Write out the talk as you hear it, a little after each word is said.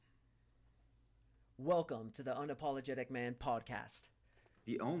Welcome to the Unapologetic Man podcast.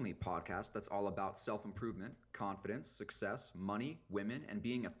 The only podcast that's all about self-improvement, confidence, success, money, women, and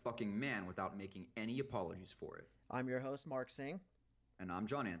being a fucking man without making any apologies for it. I'm your host, Mark Singh, And I'm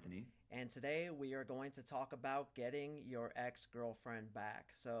John Anthony. and today we are going to talk about getting your ex-girlfriend back.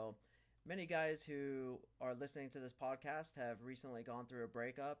 So, many guys who are listening to this podcast have recently gone through a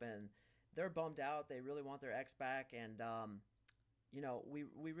breakup and they're bummed out. They really want their ex back, and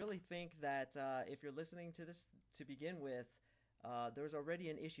we really think that if you're listening to this to begin with, there's already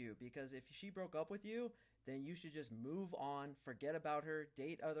an issue, because if she broke up with you, then you should just move on, forget about her,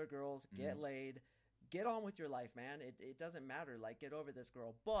 date other girls, get laid, get on with your life, man. It doesn't matter. Like, get over this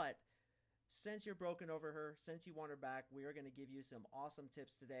girl. But since you're broken over her, since you want her back, we are going to give you some awesome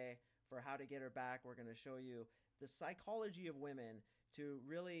tips today for how to get her back. We're going to show you the psychology of women to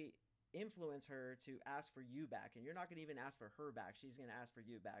really influence her to ask for you back. And you're not going to even ask for her back. She's going to ask for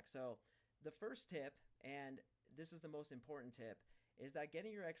you back. So the first tip, and this is the most important tip, is that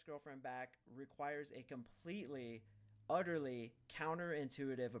getting your ex-girlfriend back requires a completely, utterly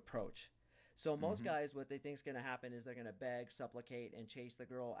counterintuitive approach. So most guys, what they think is going to happen is they're going to beg, supplicate, and chase the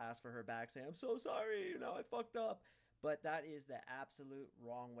girl, ask for her back, say, I'm so sorry, I fucked up. But that is the absolute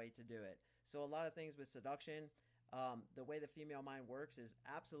wrong way to do it. So a lot of things with seduction, the way the female mind works is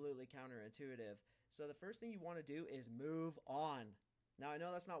absolutely counterintuitive. So the first thing you want to do is move on. Now, I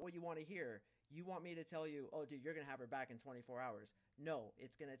know that's not what you want to hear. You want me to tell you, oh, dude, you're going to have her back in 24 hours. No,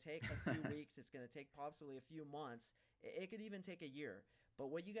 it's going to take a few weeks. It's going to take possibly a few months. It could even take a year. But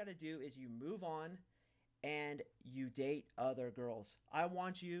what you got to do is you move on and you date other girls. I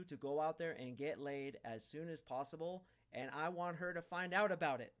want you to go out there and get laid as soon as possible. And I want her to find out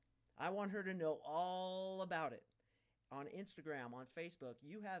about it. I want her to know all about it. On Instagram, on Facebook,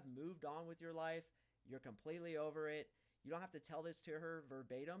 you have moved on with your life. You're completely over it. You don't have to tell this to her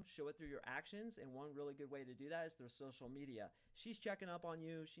verbatim. Show it through your actions. And one really good way to do that is through social media. She's checking up on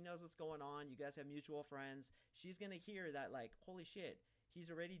you. She knows what's going on. You guys have mutual friends. She's going to hear that, like, holy shit, he's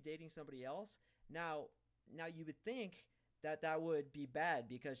already dating somebody else. Now you would think that would be bad,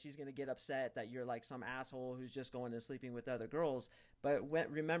 because she's going to get upset that you're like some asshole who's just going and sleeping with other girls. But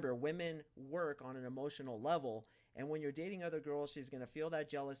remember, women work on an emotional level. And when you're dating other girls, she's going to feel that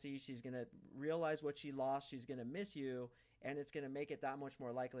jealousy. She's going to realize what she lost. She's going to miss you. And it's going to make it that much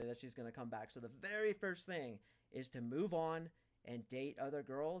more likely that she's going to come back. So the very first thing is to move on and date other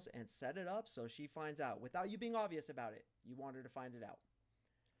girls and set it up so she finds out without you being obvious about it. You want her to find it out.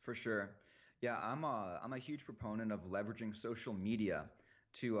 For sure. Yeah, I'm a huge proponent of leveraging social media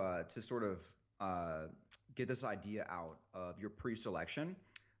to sort of get this idea out of your pre-selection.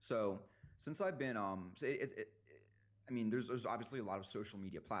 So since I've been I mean, there's obviously a lot of social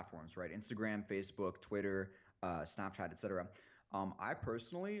media platforms, right? Instagram, Facebook, Twitter, Snapchat, etc. I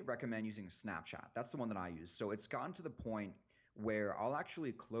personally recommend using Snapchat. That's the one that I use. So it's gotten to the point where I'll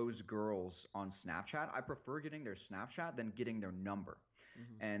actually close girls on Snapchat. I prefer getting their Snapchat than getting their number.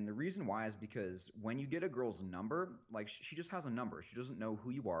 And the reason why is because when you get a girl's number, like, she just has a number. She doesn't know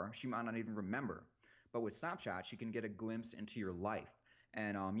who you are. She might not even remember. But with Snapchat, she can get a glimpse into your life.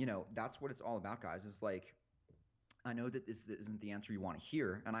 And, that's what it's all about, guys. It's like, I know that this isn't the answer you want to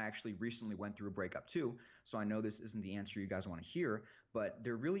hear, and I actually recently went through a breakup too, so I know this isn't the answer you guys want to hear, but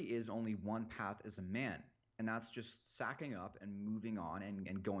there really is only one path as a man, and that's just sacking up and moving on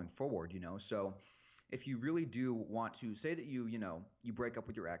and going forward, So if you really do want to say that you break up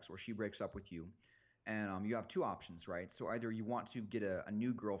with your ex, or she breaks up with you, and you have two options, right? So either you want to get a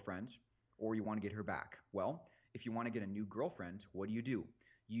new girlfriend, or you want to get her back. Well, if you want to get a new girlfriend, what do?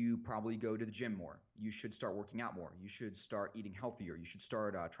 You probably go to the gym more. You should start working out more. You should start eating healthier. You should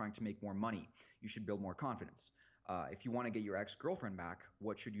start trying to make more money. You should build more confidence. If you want to get your ex-girlfriend back,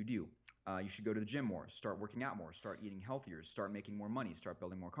 what should you do? You should go to the gym more, start working out more, start eating healthier, start making more money, start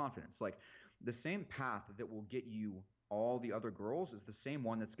building more confidence. Like, the same path that will get you all the other girls is the same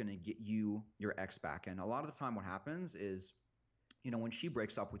one that's going to get you your ex back. And a lot of the time what happens is, when she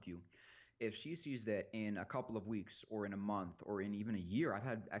breaks up with you, if she sees that in a couple of weeks or in a month or in even a year — I've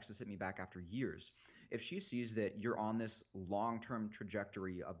had exes hit me back after years — if she sees that you're on this long-term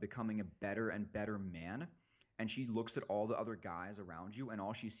trajectory of becoming a better and better man, and she looks at all the other guys around you and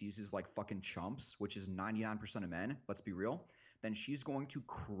all she sees is like fucking chumps, which is 99% of men, let's be real, then she's going to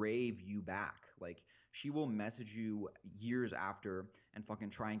crave you back. Like, she will message you years after and fucking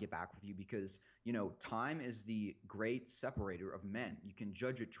try and get back with you, because, time is the great separator of men. You can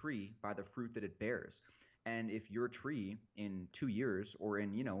judge a tree by the fruit that it bears. And if your tree in 2 years or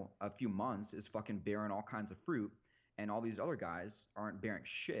in, a few months is fucking bearing all kinds of fruit, and all these other guys aren't bearing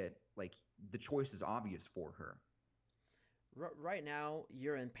shit, like, the choice is obvious for her. Right now,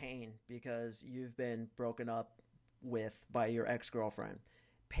 you're in pain because you've been broken up with by your ex girlfriend.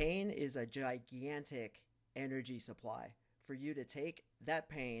 Pain is a gigantic energy supply for you to take that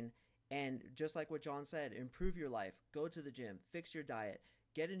pain and, just like what John said, improve your life, go to the gym, fix your diet,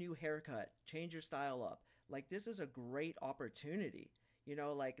 get a new haircut, change your style up. Like, this is a great opportunity. You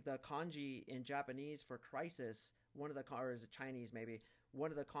know, like the kanji in Japanese for crisis, one of the, or is it Chinese maybe,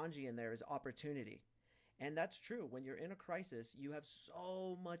 one of the kanji in there is opportunity. And that's true. When you're in a crisis, you have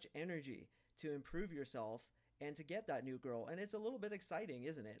so much energy to improve yourself and to get that new girl. And it's a little bit exciting,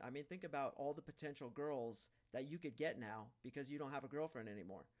 isn't it? I mean, think about all the potential girls that you could get now because you don't have a girlfriend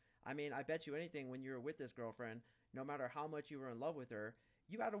anymore. I mean, I bet you anything when you were with this girlfriend, no matter how much you were in love with her,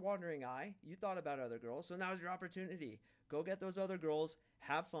 you had a wandering eye. You thought about other girls. So now's your opportunity. Go get those other girls,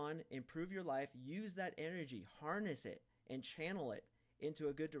 have fun, improve your life, use that energy, harness it, and channel it into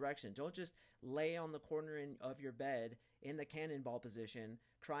a good direction. Don't just lay on the corner of your bed in the cannonball position,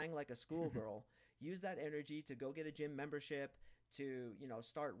 crying like a schoolgirl. Use that energy to go get a gym membership, to, you know,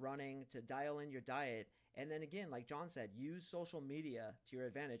 start running, to dial in your diet. And then again, like John said, use social media to your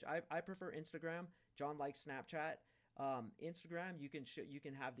advantage. I prefer Instagram. John likes Snapchat. Instagram, you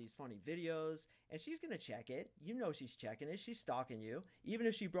can have these funny videos, and she's gonna check it. You know she's checking it. She's stalking you. Even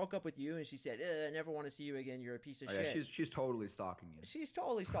if she broke up with you and she said, "I never want to see you again. You're a piece of shit." Yeah, she's totally stalking you. She's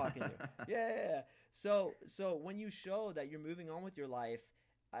totally stalking you. Yeah. So when you show that you're moving on with your life,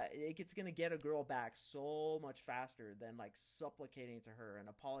 it's gonna get a girl back so much faster than like supplicating to her and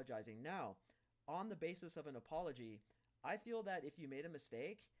apologizing. Now, on the basis of an apology, I feel that if you made a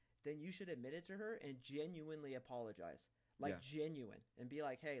mistake, then you should admit it to her and genuinely apologize. Like, genuine. And be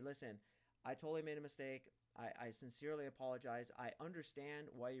like, hey, listen, I totally made a mistake. I sincerely apologize. I understand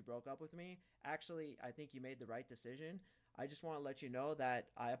why you broke up with me. Actually, I think you made the right decision. I just want to let you know that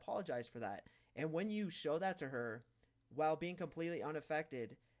I apologize for that. And when you show that to her while being completely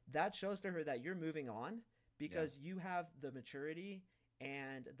unaffected, that shows to her that you're moving on because you have the maturity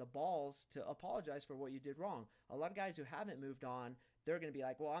and the balls to apologize for what you did wrong. A lot of guys who haven't moved on, they're going to be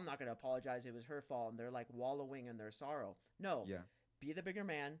like, well, I'm not going to apologize. It was her fault. And they're like wallowing in their sorrow. No, be the bigger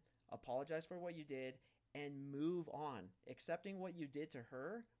man, apologize for what you did, and move on. Accepting what you did to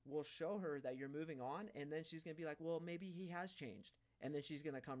her will show her that you're moving on. And then she's going to be like, well, maybe he has changed. And then she's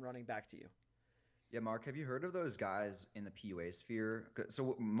going to come running back to you. Yeah, Mark, have you heard of those guys in the PUA sphere?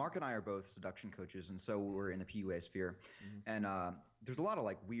 So Mark and I are both seduction coaches, and so we're in the PUA sphere. And there's a lot of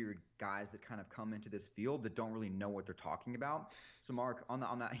like weird guys that kind of come into this field that don't really know what they're talking about. So Mark, on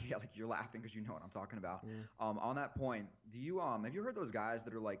that, yeah, like you're laughing because you know what I'm talking about. On that point, do you have you heard those guys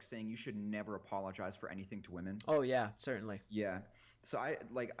that are like saying you should never apologize for anything to women? Oh yeah, certainly. Yeah. So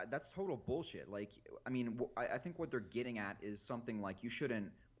that's total bullshit. Like, I mean, I think what they're getting at is something like you shouldn't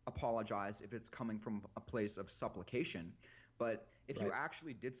apologize if it's coming from a place of supplication. But if you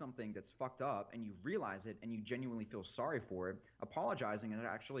actually did something that's fucked up and you realize it and you genuinely feel sorry for it, apologizing is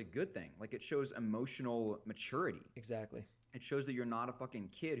actually a good thing. Like, it shows emotional maturity. Exactly. It shows that you're not a fucking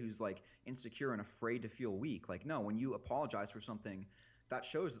kid who's like insecure and afraid to feel weak. Like, no, when you apologize for something, that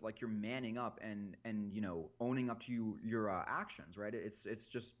shows that like you're manning up and you know, owning up to your actions, right? It's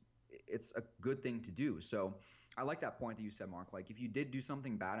a good thing to do. So I like that point that you said, Mark. Like, if you did do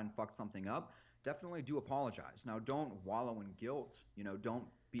something bad and fucked something up, definitely do apologize. Now, don't wallow in guilt. You know, don't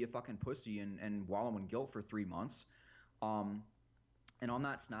be a fucking pussy and wallow in guilt for 3 months. And on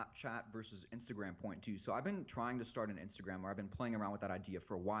that Snapchat versus Instagram point too. So I've been trying to start an Instagram, where I've been playing around with that idea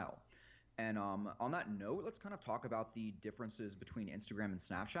for a while. And on that note, let's kind of talk about the differences between Instagram and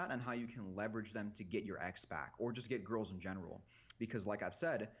Snapchat and how you can leverage them to get your ex back or just get girls in general. Because like I've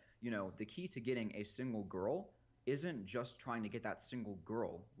said, you know, the key to getting a single girl isn't just trying to get that single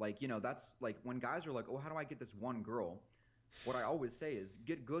girl. Like, you know, that's like when guys are like, oh, how do I get this one girl? What I always say is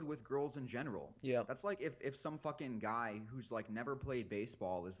get good with girls in general. Yeah. That's like if some fucking guy who's like never played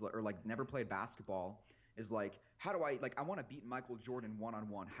baseball or like never played basketball is like, how do I, like, I want to beat Michael Jordan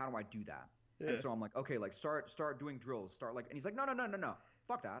one-on-one. How do I do that? Yeah. And so I'm like, okay, like start doing drills. Start like, and he's like, no.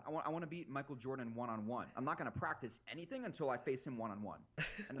 Fuck that. I want to beat Michael Jordan one-on-one. I'm not going to practice anything until I face him one-on-one.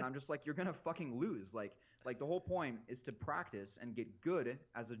 And then I'm just like, you're going to fucking lose. Like the whole point is to practice and get good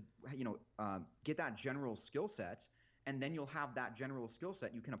as a, you know, get that general skill set. And then you'll have that general skill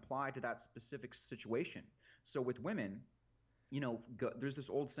set you can apply to that specific situation. So with women, you know, there's this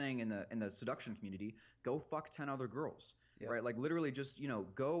old saying in the seduction community, go fuck 10 other girls. Yep. Right? Like literally just, you know,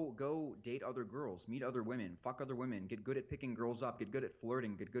 go date other girls, meet other women, fuck other women, get good at picking girls up, get good at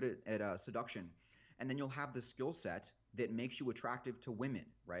flirting, get good at seduction. And then you'll have the skill set that makes you attractive to women,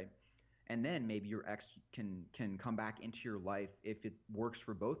 right? and then maybe your ex can come back into your life if it works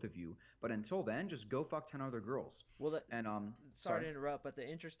for both of you. But until then, just go fuck 10 other girls. Well, And sorry sorry. to interrupt, but the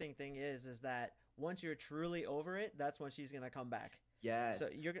interesting thing is that once you're truly over it, that's when she's gonna come back. So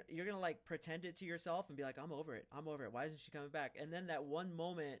Yes. you're gonna like pretend it to yourself and be like, I'm over it. I'm over it. Why isn't she coming back? And then that one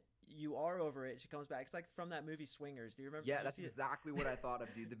moment you are over it, she comes back. It's like from that movie Swingers. Do you remember? Yeah, Did you that's see it? exactly what I thought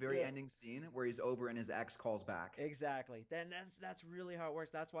of, dude. The very Yeah. ending scene where he's over and his ex calls back. Exactly. Then that's really how it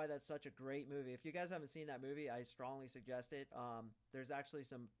works. That's why that's such a great movie. If you guys haven't seen that movie, I strongly suggest it. There's actually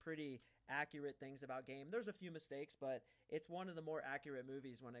some pretty accurate things about game. There's a few mistakes, but it's one of the more accurate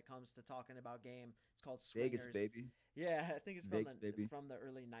movies when it comes to talking about game. It's called Vegas, Swingers. baby. Yeah, I think it's Vegas, baby. from the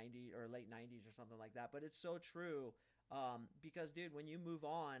early '90s or late '90s or something like that. But it's so true, because dude, when you move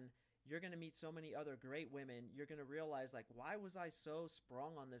on, you're gonna meet so many other great women. You're gonna realize like, why was I so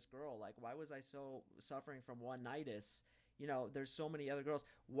sprung on this girl? Like, why was I so suffering from one nightus? You know, there's so many other girls.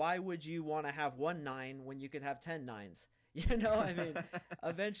 Why would you want to have one nine when you could have 10 nines? You know, I mean,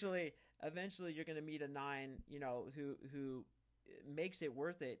 eventually you're gonna meet a nine, you know, who makes it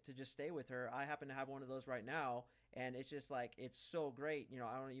worth it to just stay with her. I happen to have one of those right now, and it's just like it's so great. You know,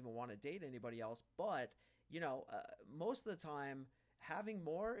 I don't even want to date anybody else, but you know, most of the time having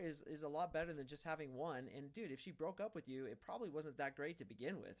more is a lot better than just having one. And dude, if she broke up with you, it probably wasn't that great to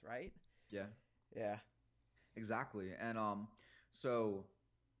begin with, right? Yeah, Yeah. exactly. And so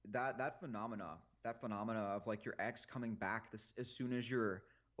that phenomena of like your ex coming back as soon as you're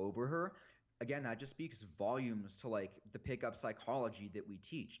over her, again, that just speaks volumes to like the pickup psychology that we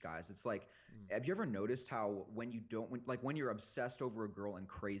teach, guys. It's like, Mm. have you ever noticed how when you don't, when you're obsessed over a girl and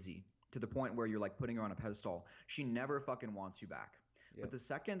crazy to the point where you're like putting her on a pedestal, she never fucking wants you back. But Yep. the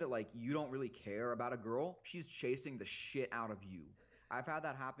second that like you don't really care about a girl, she's chasing the shit out of you. I've had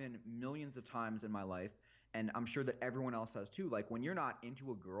that happen millions of times in my life, and I'm sure that everyone else has too. Like when you're not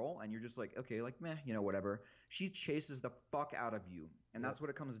into a girl and you're just like, okay, like meh, whatever. She chases the fuck out of you. And Yep. that's what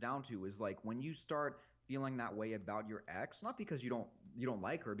it comes down to is like when you start feeling that way about your ex, not because you don't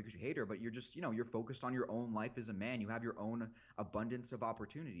like her because you hate her, but you're just, you're focused on your own life as a man. You have your own abundance of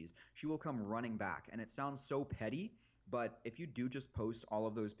opportunities. She will come running back. And it sounds so petty, but if you do just post all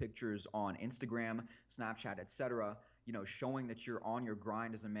of those pictures on Instagram, Snapchat, etc., showing that you're on your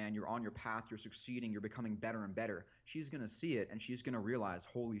grind as a man, you're on your path, you're succeeding, you're becoming better and better, she's going to see it and she's going to realize,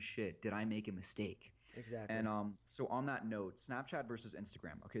 holy shit, did I make a mistake? Exactly. And so on that note, Snapchat versus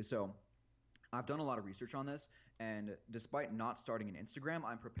Instagram. Okay, so I've done a lot of research on this, and despite not starting an Instagram,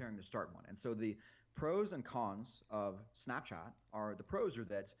 I'm preparing to start one. And so the pros and cons of Snapchat are the pros are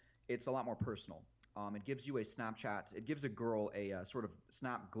that it's a lot more personal. It gives you a Snapchat, it gives a girl a sort of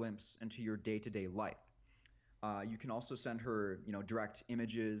snap glimpse into your day-to-day life. You can also send her, direct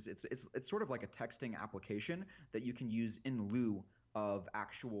images. It's sort of like a texting application that you can use in lieu of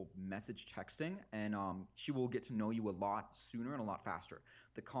actual message texting, and she will get to know you a lot sooner and a lot faster.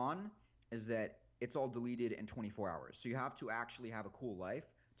 The con is that it's all deleted in 24 hours, so you have to actually have a cool life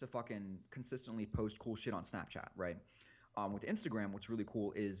to fucking consistently post cool shit on Snapchat, right? With Instagram, what's really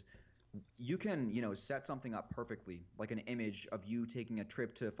cool is you can set something up perfectly, like an image of you taking a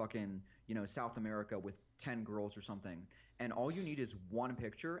trip to fucking South America with 10 girls or something, and all you need is one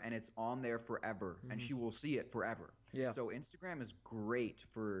picture and it's on there forever, and Hmm. she will see it forever. Yeah. So Instagram is great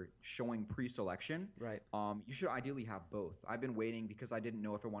for showing pre-selection. Right. You should ideally have both. I've been waiting because I didn't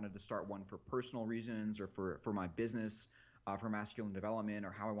know if I wanted to start one for personal reasons or for my business, for masculine development,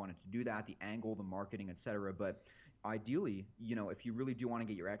 or how I wanted to do that, the angle, the marketing, etc. But ideally, if you really do want to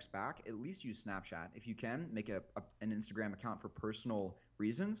get your ex back, at least use Snapchat. If you can, make an Instagram account for personal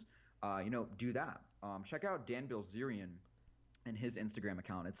reasons, do that. Check out Dan Bilzerian and his Instagram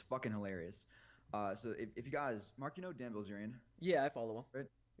account. It's fucking hilarious. So if you guys, Mark, Dan Bilzerian, Yeah, I follow him. right?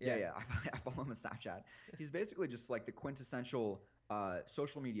 Yeah, Yeah. yeah. I follow him on Snapchat. He's basically just like the quintessential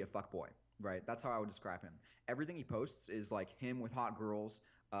social media fuckboy, right? That's how I would describe him. Everything he posts is like him with hot girls,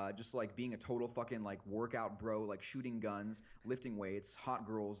 just like being a total fucking like workout bro, like shooting guns, lifting weights, hot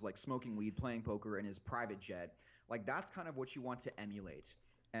girls, like smoking weed, playing poker in his private jet. Like that's kind of what you want to emulate.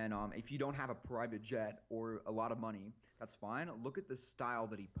 And if you don't have a private jet or a lot of money, that's fine. Look at the style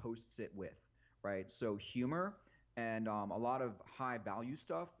that he posts it with, right? So humor and a lot of high value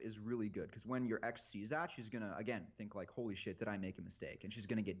stuff is really good because when your ex sees that, she's gonna again think like, "Holy shit, did I make a mistake?" And she's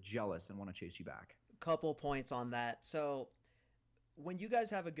gonna get jealous and want to chase you back. Couple points on that. So when you guys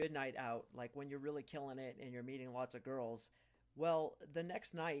have a good night out, like when you're really killing it and you're meeting lots of girls, well, the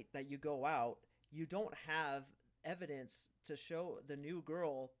next night that you go out, you don't have evidence to show the new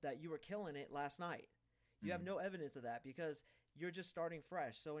girl that you were killing it last night. You have Mm. no evidence of that because you're just starting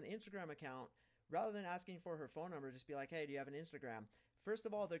fresh. So an Instagram account rather than asking for her phone number, just be like, hey, do you have an Instagram? First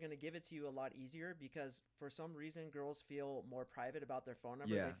of all, they're going to give it to you a lot easier because for some reason girls feel more private about their phone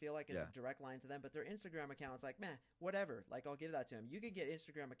number. Yeah. They feel like it's Yeah. a direct line to them, but their Instagram account's like, meh, whatever. Like, I'll give that to them. You could get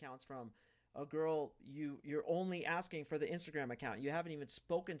Instagram accounts from a girl you're only asking for the Instagram account. You haven't even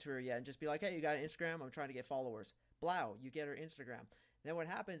spoken to her yet, and just be like, hey, you got an Instagram? I'm trying to get followers. Blow, you get her Instagram. Then what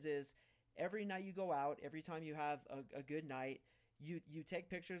happens is every night you go out, every time you have a good night, you take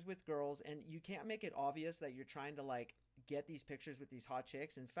pictures with girls, and you can't make it obvious that you're trying to like get these pictures with these hot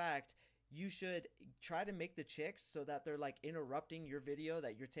chicks. In fact, you should try to make the chicks so that they're like interrupting your video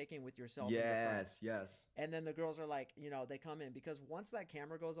that you're taking with yourself and your friends. Yes. And then the girls are like, they come in, because once that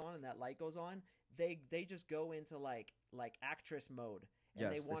camera goes on and that light goes on, they just go into like actress mode,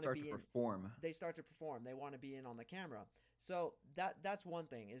 and Yes. they want start to to be in. perform. They start to perform. They want to be in on the camera. So that's one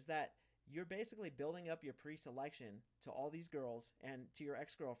thing, is that you're basically building up your pre-selection to all these girls and to your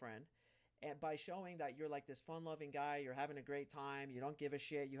ex-girlfriend, and by showing that you're like this fun-loving guy, you're having a great time, you don't give a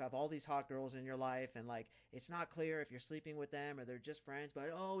shit, you have all these hot girls in your life, and like it's not clear if you're sleeping with them or they're just friends, but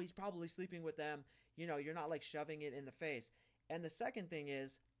oh, he's probably sleeping with them. You're not like shoving it in the face. And the second thing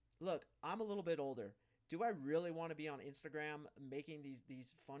is, look, I'm a little bit older. Do I really want to be on Instagram making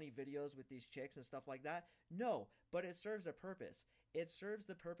these funny videos with these chicks and stuff like that? No, but it serves a purpose. It serves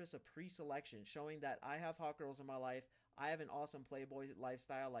the purpose of pre-selection, showing that I have hot girls in my life. I have an awesome Playboy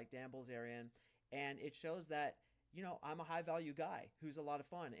lifestyle like Dan Bilzerian, and it shows that, I'm a high-value guy who's a lot of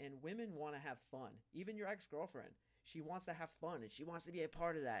fun, and women want to have fun. Even your ex-girlfriend, she wants to have fun, and she wants to be a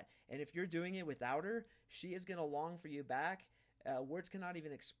part of that. And if you're doing it without her, she is going to long for you back. Words cannot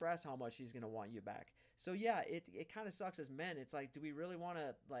even express how much she's going to want you back. So yeah, it kind of sucks as men. It's like, do we really want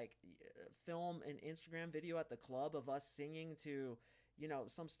to like film an Instagram video at the club of us singing to,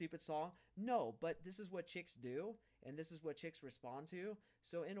 some stupid song? No, but this is what chicks do, and this is what chicks respond to.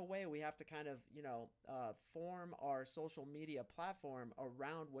 So in a way, we have to kind of, form our social media platform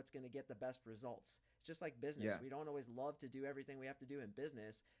around what's going to get the best results. Just like business, Yeah. we don't always love to do everything we have to do in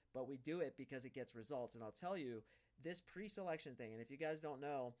business, but we do it because it gets results. And I'll tell you, this pre-selection thing, and if you guys don't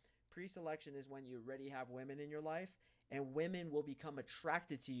know, pre-selection is when you already have women in your life, and women will become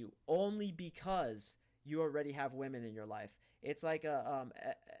attracted to you only because you already have women in your life. It's like a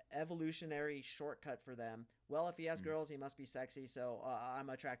evolutionary shortcut for them. Well, if he has girls, he must be sexy, so I'm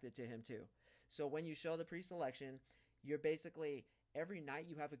attracted to him too. So when you show the pre-selection, you're basically, every night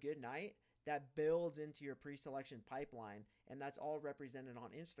you have a good night, that builds into your pre-selection pipeline, and that's all represented on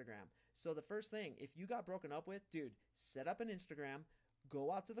Instagram. So the first thing, if you got broken up with, dude, set up an Instagram,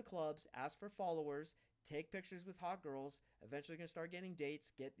 go out to the clubs, ask for followers, take pictures with hot girls. Eventually you're going to start getting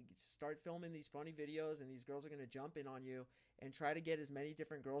dates, start filming these funny videos, and these girls are going to jump in on you, and try to get as many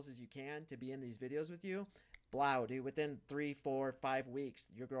different girls as you can to be in these videos with you. Blow, dude, within 3, 4, 5 weeks,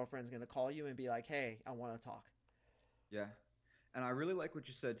 your girlfriend's going to call you and be like, hey, I want to talk. Yeah. And I really like what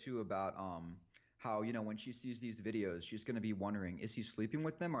you said too about how, when she sees these videos, she's going to be wondering, is he sleeping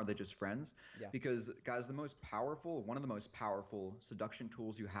with them? Are they just friends? Yeah. Because guys, one of the most powerful seduction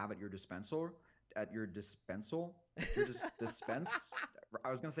tools you have at your dispensal, dispense. I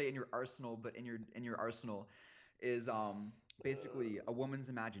was going to say in your arsenal, but in your arsenal is basically a woman's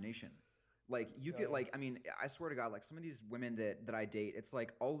imagination. Like you get like, I mean, I swear to God, like some of these women that I date, it's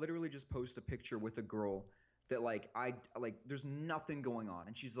like I'll literally just post a picture with a girl that like there's nothing going on,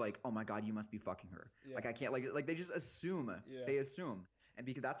 and she's like, oh my God, you must be fucking her. Yeah. Like I can't like they just assume. Yeah. They assume. And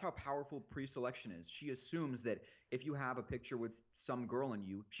because that's how powerful pre-selection is. She assumes that if you have a picture with some girl in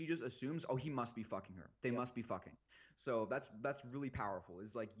you, she just assumes, oh, he must be fucking her. They must be fucking. So that's really powerful,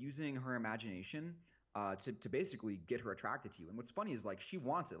 is like using her imagination to basically get her attracted to you. And what's funny is like she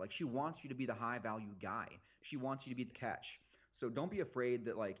wants it. Like she wants you to be the high value guy. She wants you to be the catch. So don't be afraid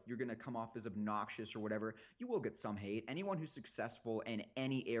that like you're going to come off as obnoxious or whatever. You will get some hate. Anyone who's successful in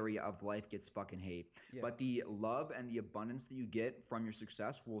any area of life gets fucking hate. Yeah. But the love and the abundance that you get from your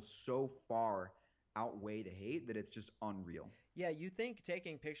success will so far outweigh the hate that it's just unreal. Yeah, you think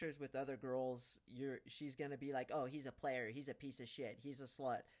taking pictures with other girls, she's going to be like, oh, he's a player, he's a piece of shit, he's a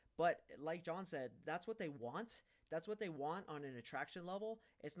slut. But like John said, that's what they want. That's what they want on an attraction level.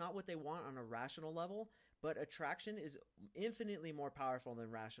 It's not what they want on a rational level. But attraction is infinitely more powerful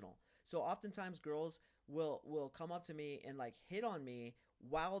than rational. So oftentimes girls will come up to me and like hit on me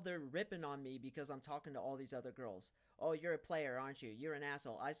while they're ripping on me because I'm talking to all these other girls. Oh, you're a player, aren't you? You're an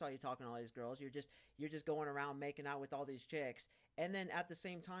asshole. I saw you talking to all these girls. You're just going around making out with all these chicks. And then at the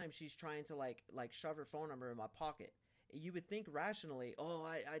same time, she's trying to like shove her phone number in my pocket. You would think rationally, oh,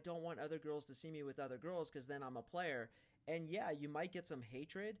 I don't want other girls to see me with other girls because then I'm a player. And yeah, you might get some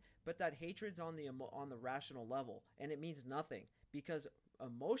hatred, but that hatred's on the rational level, and it means nothing because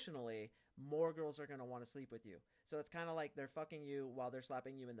emotionally, more girls are going to want to sleep with you. So it's kind of like they're fucking you while they're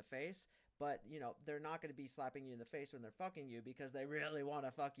slapping you in the face, but you know, they're not going to be slapping you in the face when they're fucking you because they really want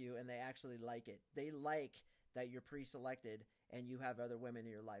to fuck you and they actually like it. They like that you're pre-selected and you have other women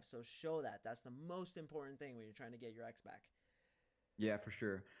in your life. So show that. That's the most important thing when you're trying to get your ex back. Yeah, for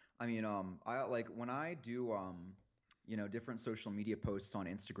sure. I mean, I like when I do, different social media posts on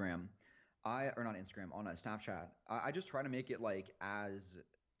Instagram, or not Instagram, on a Snapchat, I just try to make it like as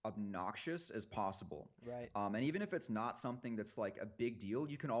obnoxious as possible. Right. And even if it's not something that's like a big deal,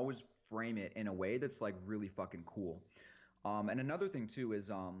 you can always frame it in a way that's like really fucking cool. And another thing too is,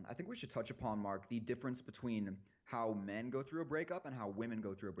 I think we should touch upon, Mark, the difference between how men go through a breakup and how women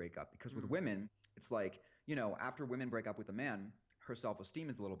go through a breakup. Because with Mm. women, it's like, after women break up with a man, her self-esteem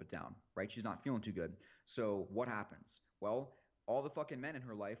is a little bit down, right? She's not feeling too good. So what happens? Well, all the fucking men in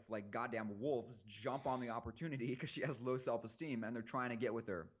her life, like goddamn wolves, jump on the opportunity because she has low self-esteem and they're trying to get with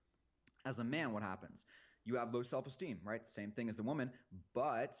her. As a man, what happens? You have low self-esteem, right? Same thing as the woman.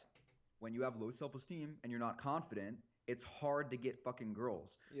 But when you have low self-esteem and you're not confident, it's hard to get fucking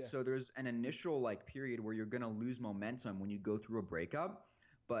girls. Yeah. So there's an initial like period where you're going to lose momentum when you go through a breakup,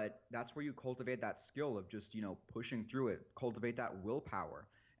 but that's where you cultivate that skill of just, pushing through it, cultivate that willpower,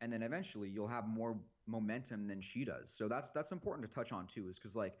 and then eventually you'll have more momentum than she does. So that's important to touch on too, is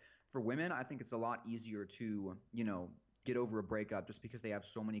because like for women, I think it's a lot easier to, get over a breakup just because they have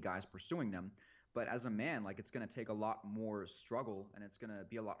so many guys pursuing them. But as a man, like it's going to take a lot more struggle and it's going to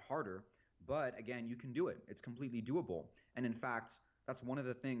be a lot harder. But again, you can do it. It's completely doable. And in fact, that's one of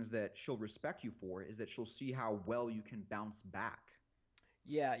the things that she'll respect you for, is that she'll see how well you can bounce back.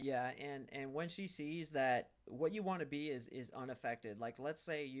 Yeah, yeah, and when she sees that what you want to be is unaffected. Like let's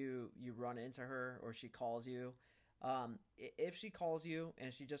say you run into her or she calls you. If she calls you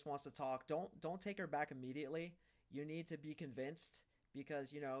and she just wants to talk, don't take her back immediately. You need to be convinced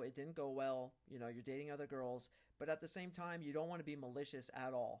because it didn't go well. You're dating other girls, but at the same time, you don't want to be malicious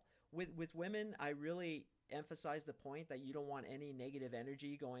at all. With women, I really emphasize the point that you don't want any negative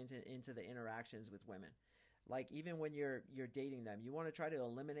energy going into the interactions with women. Like even when you're dating them, you want to try to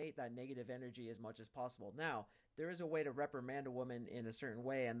eliminate that negative energy as much as possible. Now, there is a way to reprimand a woman in a certain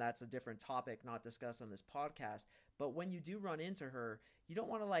way, and that's a different topic not discussed on this podcast. But when you do run into her, you don't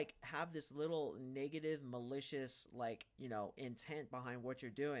want to like have this little negative, malicious intent behind what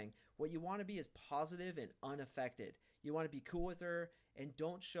you're doing. What you want to be is positive and unaffected. You want to be cool with her and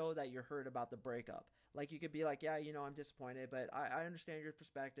don't show that you're hurt about the breakup. Like you could be like, yeah, I'm disappointed, but I understand your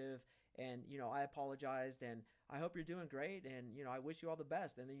perspective and I apologized and I hope you're doing great and I wish you all the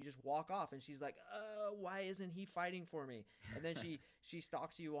best, and then you just walk off and she's like, why isn't he fighting for me? And then she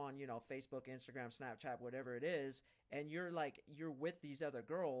stalks you on Facebook, Instagram, Snapchat, whatever it is, and you're with these other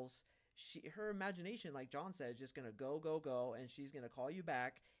girls. Her imagination, like John said, is just gonna go, and she's gonna call you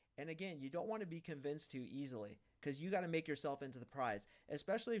back. And again, you don't want to be convinced too easily because you got to make yourself into the prize,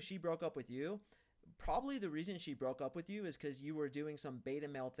 especially if she broke up with you. Probably the reason she broke up with you is because you were doing some beta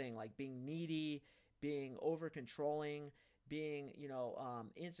male thing, like being needy, being over controlling, being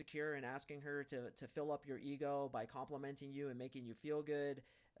insecure, and asking her to fill up your ego by complimenting you and making you feel good,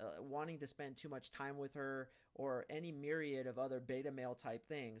 wanting to spend too much time with her, or any myriad of other beta male type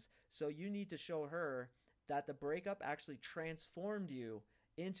things. So you need to show her that the breakup actually transformed you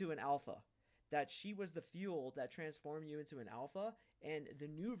into an alpha, that she was the fuel that transformed you into an alpha, and the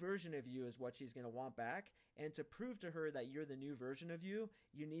new version of you is what she's going to want back. And to prove to her that you're the new version of you,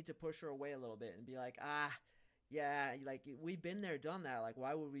 you need to push her away a little bit and be like, yeah, like we've been there, done that. Like,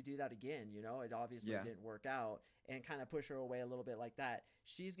 why would we do that again? It obviously didn't work out, and kind of push her away a little bit like that.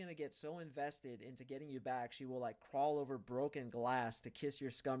 She's going to get so invested into getting you back. She will like crawl over broken glass to kiss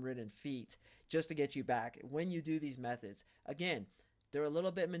your scum-ridden feet just to get you back. When you do these methods, again, they're a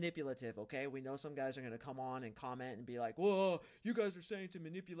little bit manipulative, okay? We know some guys are going to come on and comment and be like, whoa, you guys are saying to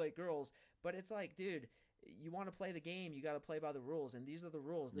manipulate girls. But it's like, dude, you want to play the game, you got to play by the rules. And these are the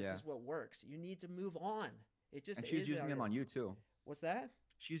rules. This is what works. You need to move on. It just And she's using them on you too. What's that?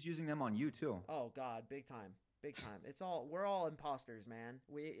 She's using them on you too. Oh, God, big time. Big time. We're all imposters, man.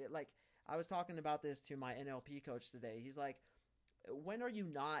 I was talking about this to my NLP coach today. He's like, when are you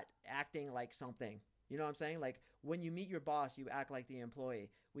not acting like something? You know what I'm saying? Like when you meet your boss, you act like the employee.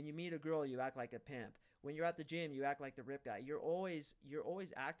 When you meet a girl, you act like a pimp. When you're at the gym, you act like the rip guy. You're always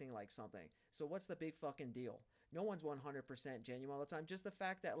acting like something. So what's the big fucking deal? No one's 100% genuine all the time. Just the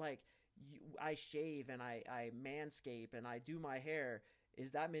fact that like I shave and I manscape and I do my hair,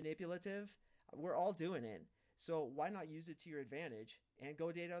 is that manipulative? We're all doing it. So why not use it to your advantage and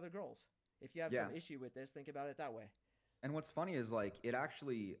go date other girls? If you have some issue with this, think about it that way. And what's funny is like it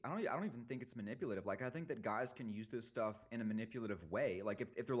actually I don't even think it's manipulative. Like I think that guys can use this stuff in a manipulative way. Like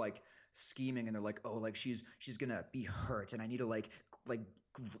if they're like scheming and they're like, "Oh, like she's going to be hurt and I need to like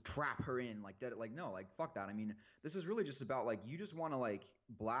trap her in like that." Like no, like fuck that. I mean, this is really just about like you just want to like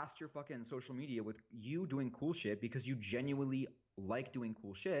blast your fucking social media with you doing cool shit because you genuinely like doing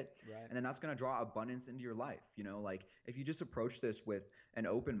cool shit, Right. and then that's going to draw abundance into your life, you know? Like if you just approach this with an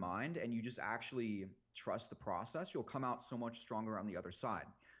open mind and you just actually trust the process, you'll come out so much stronger on the other side.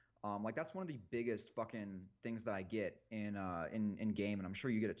 Like that's one of the biggest fucking things that I get in game, and I'm sure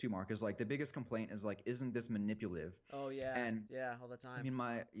you get it too, Mark. Is like the biggest complaint is like, isn't this manipulative? Oh yeah, And yeah, all the I time. mean,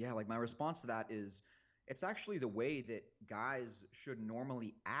 like my response to that is, it's actually the way that guys should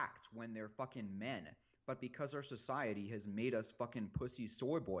normally act when they're fucking men. But because our society has made us fucking pussy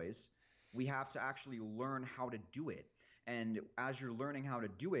soy boys, we have to actually learn how to do it. And as you're learning how to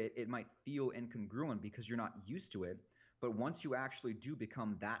do it, it might feel incongruent because you're not used to it. But once you actually do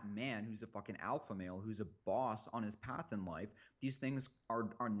become that man who's a fucking alpha male, who's a boss on his path in life, these things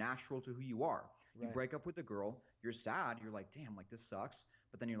are natural to who you are. You Right. break up with a girl, you're sad, you're like, damn, like this sucks.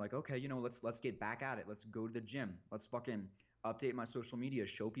 But then you're like, okay, you know, let's get back at it. Let's go to the gym. Let's fucking update my social media,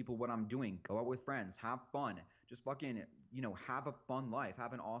 show people what I'm doing, go out with friends, have fun, just fucking, you know, have a fun life,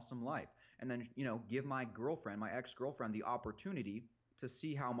 have an awesome life. And then, you know, give my girlfriend, my ex-girlfriend, the opportunity to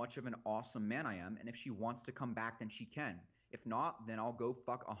see how much of an awesome man I am. And if she wants to come back, then she can. If not, then I'll go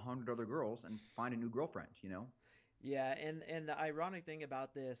fuck 100 other girls and find a new girlfriend, you know? Yeah, and the ironic thing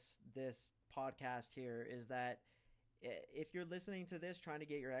about this podcast here is that if you're listening to this trying to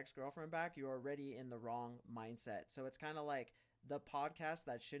get your ex-girlfriend back, you're already in the wrong mindset. So it's kind of like the podcast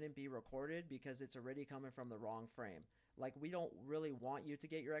that shouldn't be recorded because it's already coming from the wrong frame. Like we don't really want you to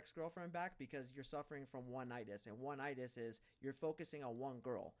get your ex-girlfriend back because you're suffering from one-itis, and one-itis is you're focusing on one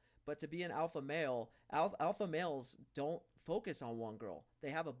girl. But to be an alpha male, alpha males don't focus on one girl. They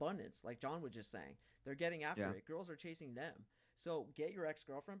have abundance, like John was just saying. They're getting after Yeah. it. Girls are chasing them. So get your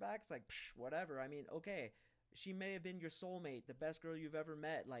ex-girlfriend back. It's like, psh, whatever. I mean, okay, she may have been your soulmate, the best girl you've ever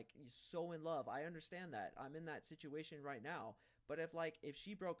met, like you're so in love. I understand that. I'm in that situation right now. But if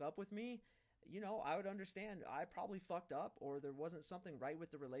she broke up with me, I would understand. I probably fucked up or there wasn't something right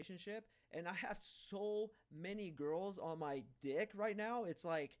with the relationship. And I have so many girls on my dick right now. It's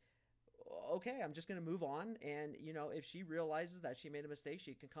like, okay, I'm just going to move on. And, if she realizes that she made a mistake,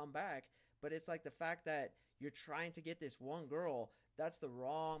 she can come back. But it's like the fact that you're trying to get this one girl, that's the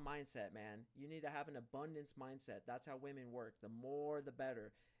wrong mindset, man. You need to have an abundance mindset. That's how women work. The more, the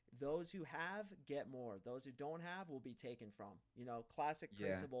better. Those who have get more. Those who don't have will be taken from. Classic Yeah.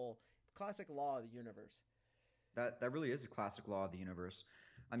 principle, classic law of the universe. That really is a classic law of the universe.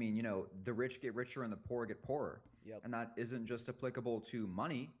 I mean, you know, the rich get richer and the poor get poorer. Yep. And that isn't just applicable to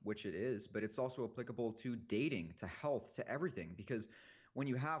money, which it is, but it's also applicable to dating, to health, to everything. Because when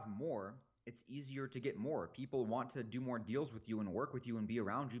you have more, it's easier to get more. People want to do more deals with you and work with you and be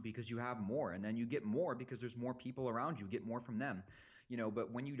around you because you have more. And then you get more because there's more people around you, get more from them. You know,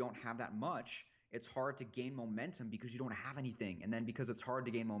 but when you don't have that much, it's hard to gain momentum because you don't have anything. And then because it's hard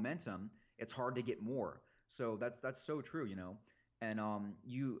to gain momentum, it's hard to get more. So that's so true, you know. And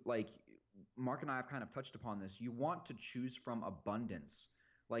you like Mark and I have kind of touched upon this. You want to choose from abundance.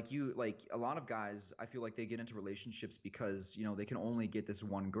 Like a lot of guys, I feel like they get into relationships because, you know, they can only get this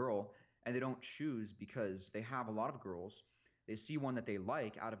one girl and they don't choose because they have a lot of girls. They see one that they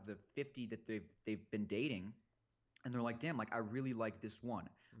like out of the 50 that they've been dating, and they're like, damn, like I really like this one.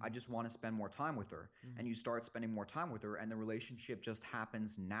 I Mm-hmm. just want to spend more time with her. Mm-hmm. And you start spending more time with her and the relationship just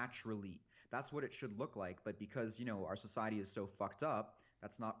happens naturally. That's what it should look like. But because, you know, our society is so fucked up,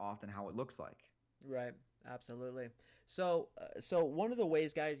 that's not often how it looks like. Right. Absolutely. So one of the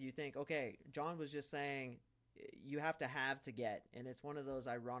ways, guys, you think, okay, John was just saying you have to get, and it's one of those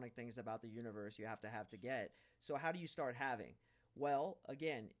ironic things about the universe. You have to get. So how do you start having? Well,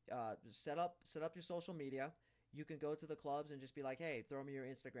 again, set up your social media. You can go to the clubs and just be like, hey, throw me your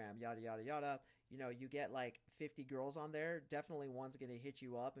Instagram, yada yada yada. You get like 50 girls on there. Definitely one's gonna hit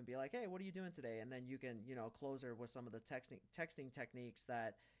you up and be like, hey, what are you doing today? And then you can close her with some of the texting techniques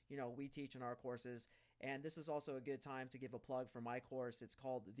that we teach in our courses. And this is also a good time to give a plug for my course. It's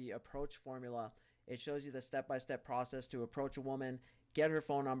called the Approach Formula. It shows you the step-by-step process to approach a woman, get her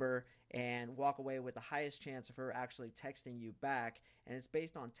phone number, and walk away with the highest chance of her actually texting you back. And it's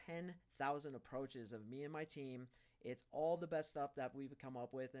based on 10,000 approaches of me and my team. It's all the best stuff that we've come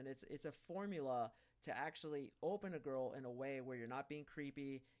up with, and it's a formula to actually open a girl in a way where you're not being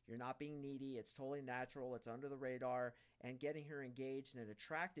creepy, you're not being needy, it's totally natural, it's under the radar, and getting her engaged and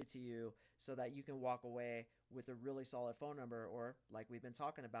attracted to you so that you can walk away with a really solid phone number, or like we've been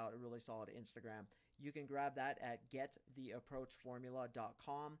talking about, a really solid Instagram. You can grab that at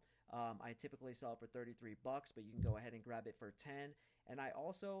gettheapproachformula.com. I typically sell it for $33, but you can go ahead and grab it for 10. And I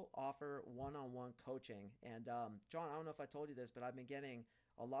also offer one-on-one coaching. And John, I don't know if I told you this, but I've been getting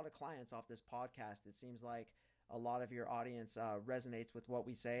a lot of clients off this podcast. It seems like a lot of your audience resonates with what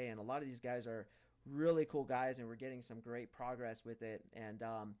we say, and a lot of these guys are really cool guys, and we're getting some great progress with it. And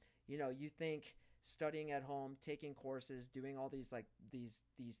you think studying at home, taking courses, doing all these these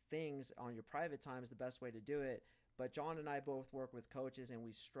things on your private time is the best way to do it. But John and I both work with coaches, and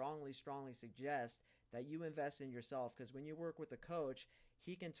we strongly suggest that you invest in yourself, because when you work with a coach,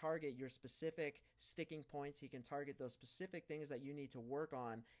 he can target your specific sticking points. He can target those specific things that you need to work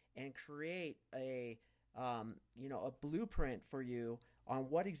on and create a blueprint for you on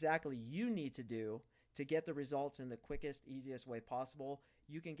what exactly you need to do to get the results in the quickest, easiest way possible.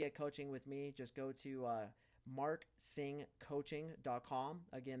 You can get coaching with me. Just go to markSingCoaching.com.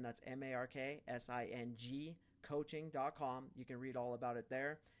 Again, that's MARKSING coaching.com. You can read all about it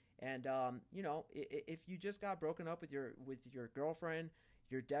there. And if you just got broken up with your girlfriend,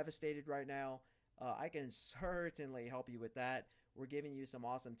 you're devastated right now, I can certainly help you with that. We're giving you some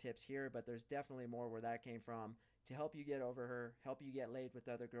awesome tips here, but there's definitely more where that came from to help you get over her, help you get laid with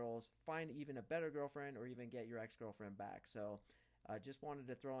other girls, find even a better girlfriend, or even get your ex-girlfriend back. So just wanted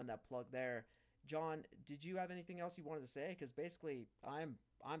to throw in that plug there. John, did you have anything else you wanted to say? Because basically, I'm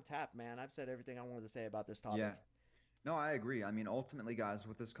tapped, man. I've said everything I wanted to say about this topic. Yeah. No, I agree. I mean, ultimately, guys,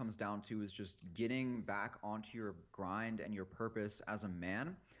 what this comes down to is just getting back onto your grind and your purpose as a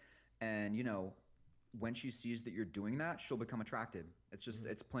man. And, when she sees that you're doing that, she'll become attracted. It's just,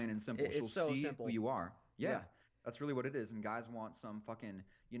 it's plain and simple. She'll so see simple. who you are. Yeah, that's really what it is. And guys want some fucking,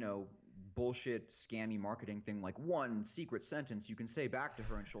 bullshit, scammy marketing thing, like one secret sentence you can say back to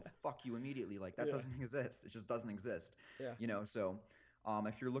her and she'll fuck you immediately. Like that doesn't exist. It just doesn't exist. Yeah. So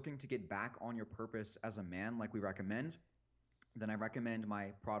if you're looking to get back on your purpose as a man, like we recommend, then I recommend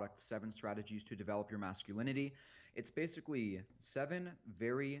my product, 7 Strategies to Develop Your Masculinity. It's basically 7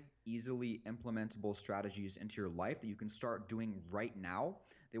 very easily implementable strategies into your life that you can start doing right now.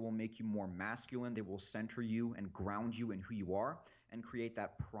 They will make you more masculine. They will center you and ground you in who you are and create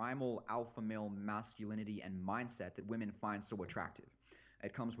that primal alpha male masculinity and mindset that women find so attractive.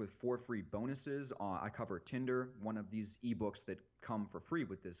 It comes with 4 free bonuses. I cover Tinder. One of these ebooks that come for free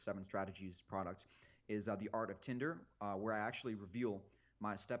with this 7 Strategies product is The Art of Tinder, where I actually reveal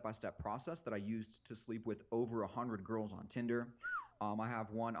my step-by-step process that I used to sleep with over 100 girls on Tinder. I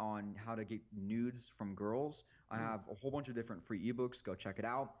have one on how to get nudes from girls. I have a whole bunch of different free ebooks. Go check it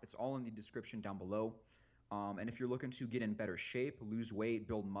out. It's all in the description down below. And if you're looking to get in better shape, lose weight,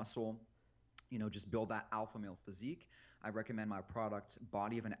 build muscle, just build that alpha male physique, I recommend my product,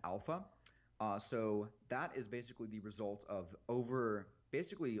 Body of an Alpha. So that is basically the result of over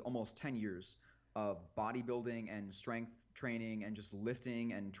basically almost 10 years of bodybuilding and strength training and just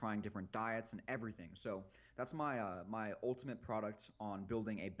lifting and trying different diets and everything. So that's my ultimate product on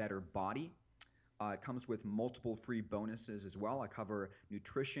building a better body. It comes with multiple free bonuses as well. I cover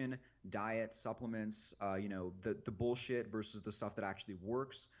nutrition, diet, supplements, the bullshit versus the stuff that actually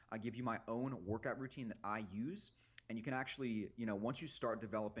works. I give you my own workout routine that I use. And you can actually, once you start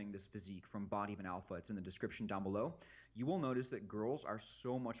developing this physique from Body of an Alpha, it's in the description down below, you will notice that girls are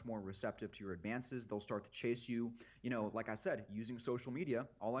so much more receptive to your advances. They'll start to chase you. Like I said, using social media,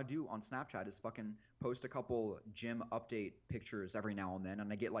 all I do on Snapchat is fucking post a couple gym update pictures every now and then,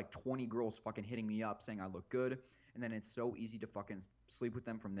 and I get like 20 girls fucking hitting me up saying I look good, and then it's so easy to fucking sleep with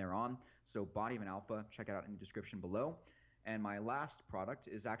them from there on. So Body of an Alpha, check it out in the description below. And my last product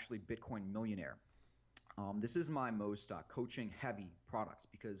is actually Bitcoin Millionaire. This is my most coaching-heavy product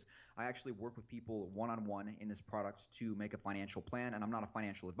because I actually work with people one-on-one in this product to make a financial plan, and I'm not a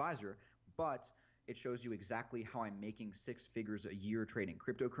financial advisor, but it shows you exactly how I'm making 6 figures a year trading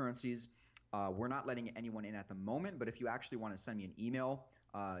cryptocurrencies. We're not letting anyone in at the moment, but if you actually want to send me an email,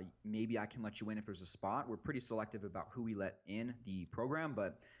 maybe I can let you in if there's a spot. We're pretty selective about who we let in the program,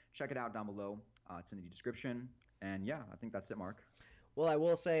 but check it out down below. It's in the description. And yeah, I think that's it, Mark. Well, I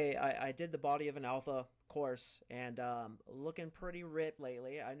will say I did the Body of an Alpha course and looking pretty ripped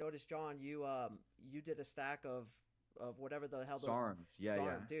lately. I noticed, John, you did a stack of whatever the hell those SARMs.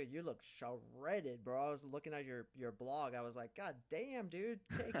 Yeah. Dude, you look shredded, bro. I was looking at your blog. I was like, God damn, dude,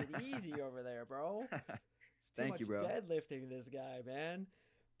 take it easy over there, bro. It's too Thank much you, bro. deadlifting, this guy, man.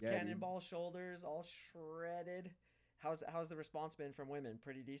 Yeah, Cannonball shoulders, all shredded. How's the response been from women?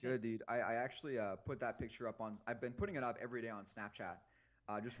 Pretty decent. Good, dude. I actually put that picture up on. I've been putting it up every day on Snapchat,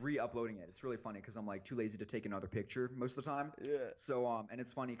 just re-uploading it. It's really funny because I'm like too lazy to take another picture most of the time. Yeah. So and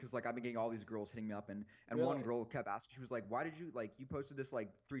it's funny because like I've been getting all these girls hitting me up, and one Really? girl kept asking. She was like, "Why did you like you posted this like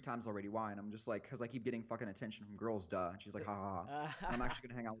 3 times already? Why?" And I'm just like, "Cause I keep getting fucking attention from girls, duh." And she's like, "Ha ha ha." And I'm actually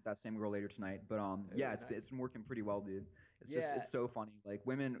gonna hang out with that same girl later tonight. But yeah, Ooh, nice. it's been working pretty well, dude. It's just Yeah, it's so funny. Like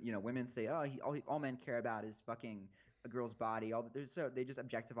women, women say, "Oh, all men care about is fucking." A girl's body. They just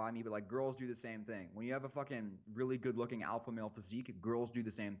objectify me, but like girls do the same thing. When you have a fucking really good looking alpha male physique, girls do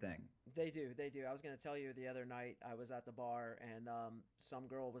the same thing. they do. They do. I was gonna tell you the other night I was at the bar and some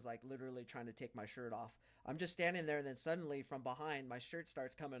girl was like literally trying to take my shirt off. I'm just standing there and then suddenly from behind my shirt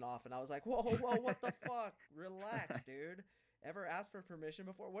starts coming off and I was like, whoa, whoa, what the fuck? Relax, dude. Ever asked for permission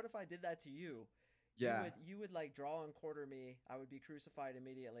before? What if I did that to you? Yeah, You would like draw and quarter me. I would be crucified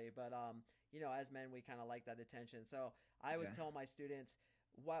immediately. But as men, we kind of like that attention. So I always yeah. tell my students,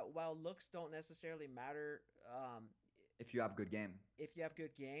 while looks don't necessarily matter, If you have good game. if you have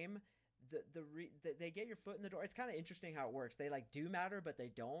good game, they get your foot in the door. It's kind of interesting how it works. They like do matter, but they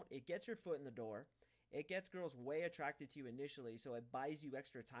don't. It gets your foot in the door. It gets girls way attracted to you initially, so it buys you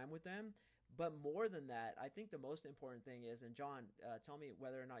extra time with them. But more than that, I think the most important thing is, and John, tell me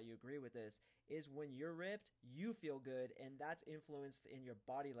whether or not you agree with this, is when you're ripped, you feel good, and that's influenced in your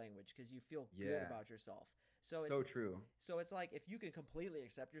body language because you feel good Yeah, about yourself. So so true. it's like if you can completely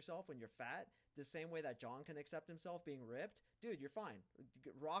accept yourself when you're fat, the same way that John can accept himself being ripped, dude, you're fine.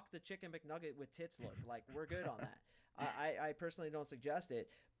 Rock the chicken McNugget with tits look. Like we're good on that. I personally don't suggest it,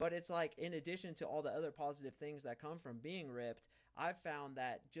 but it's like in addition to all the other positive things that come from being ripped, I've found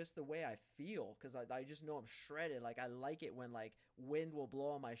that just the way I feel, because I just know I'm shredded. Like I like it when like wind will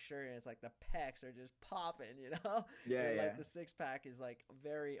blow on my shirt and it's like the pecs are just popping, Yeah, and yeah. like the six pack is like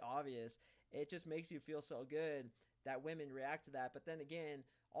very obvious. It just makes you feel so good that women react to that. But then again,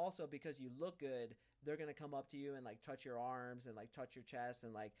 also because you look good, they're gonna come up to you and like touch your arms and like touch your chest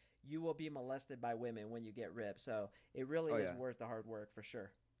and like you will be molested by women when you get ripped. So it really Oh is yeah. worth the hard work for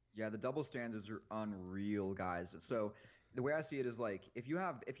sure. Yeah, the double standards are unreal, guys. So the way I see it is like if you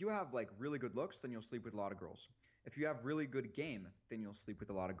have like really good looks, then you'll sleep with a lot of girls. If you have really good game, then you'll sleep with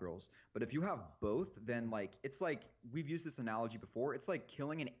a lot of girls. But if you have both, then like it's like we've used this analogy before. It's like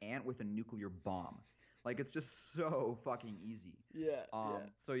killing an ant with a nuclear bomb. Like it's just so fucking easy. Yeah, yeah.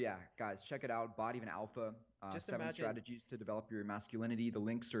 So yeah, guys, check it out. Body of an Alpha, Just seven imagine, strategies to develop your masculinity. The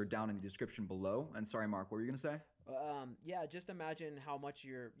links are down in the description below. And sorry, Mark, what were you gonna say? yeah, just imagine how much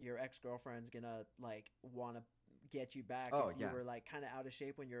your ex girlfriend's gonna like want to get you back if Oh you yeah, were like kind of out of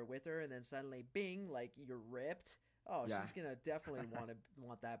shape when you're with her, and then suddenly, bing, like you're ripped. Oh, yeah, she's gonna definitely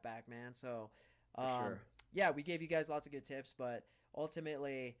want that back, man. So, for um, sure. yeah, we gave you guys lots of good tips, but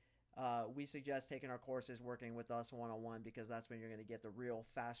ultimately, we suggest taking our courses, working with us one on one, because that's when you're gonna get the real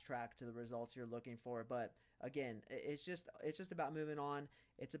fast track to the results you're looking for. But again, it's just about moving on.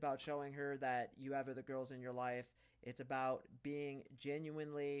 It's about showing her that you have other girls in your life. It's about being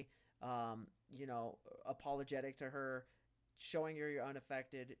genuinely, apologetic to her, showing her you're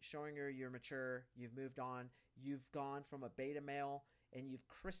unaffected, showing her you're mature, you've moved on, you've gone from a beta male and you've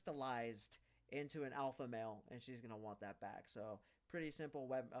crystallized into an alpha male, and she's gonna want that back. So pretty simple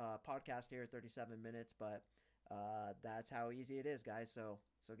web podcast here, 37 minutes, but that's how easy it is, guys. So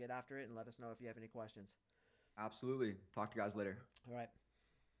get after it and let us know if you have any questions. Absolutely. Talk to you guys later. All right.